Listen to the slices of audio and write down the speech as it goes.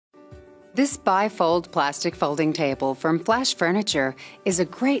This bifold plastic folding table from Flash Furniture is a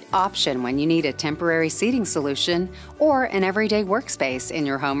great option when you need a temporary seating solution or an everyday workspace in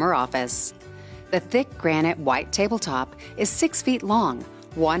your home or office. The thick granite white tabletop is 6 feet long,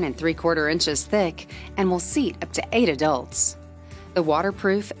 1 3/4 inches thick, and will seat up to 8 adults. The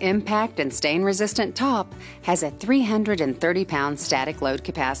waterproof, impact, and stain-resistant top has a 330-pound static load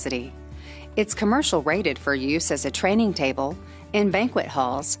capacity. It's commercial rated for use as a training table, in banquet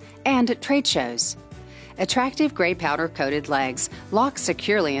halls, and at trade shows. Attractive gray powder-coated legs lock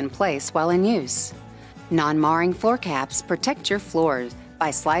securely in place while in use. Non-marring floor caps protect your floors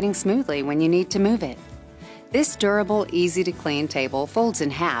by sliding smoothly when you need to move it. This durable, easy-to-clean table folds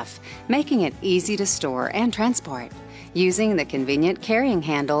in half, making it easy to store and transport, using the convenient carrying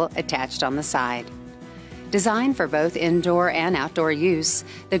handle attached on the side. Designed for both indoor and outdoor use,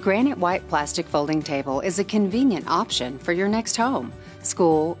 the granite white plastic folding table is a convenient option for your next home,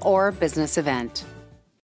 school, or business event.